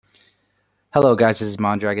Hello, guys. This is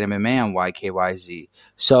Mondragon MMA on YKYZ.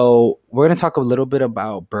 So we're going to talk a little bit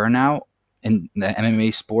about burnout in the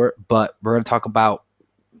MMA sport, but we're going to talk about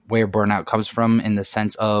where burnout comes from in the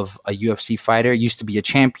sense of a UFC fighter used to be a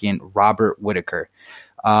champion, Robert Whitaker.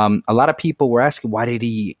 A lot of people were asking, why did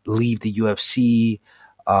he leave the UFC?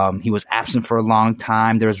 He was absent for a long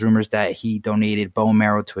time. There was rumors that he donated bone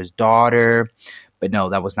marrow to his daughter, but no,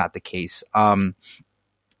 that was not the case.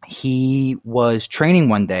 He was training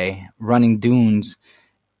one day, running dunes,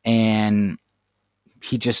 and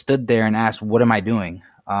he just stood there and asked, "What am I doing?"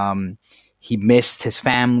 He missed his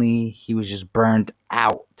family. He was just burned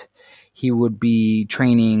out. He would be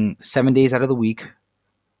training 7 days out of the week,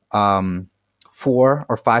 4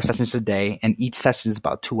 or 5 sessions a day, and each session is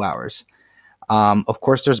about 2 hours. Of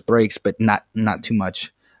course, there's breaks, but not too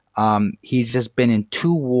much. He's just been in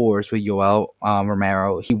 2 wars with Yoel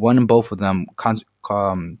Romero. He won in both of them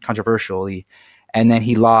controversially, and then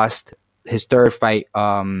he lost his third fight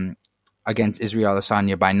against Israel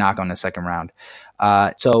Adesanya by knockout in the second round.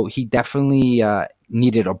 So he definitely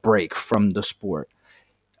needed a break from the sport.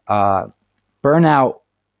 Burnout.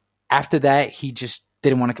 After that, he just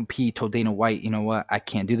didn't want to compete. Told Dana White, "You know what? I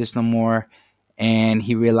can't do this no more." And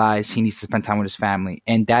he realized he needs to spend time with his family,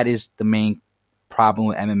 and that is the main problem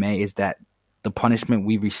with MMA, is that the punishment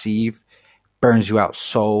we receive burns you out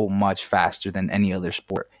so much faster than any other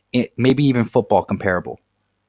sport, maybe even football comparable.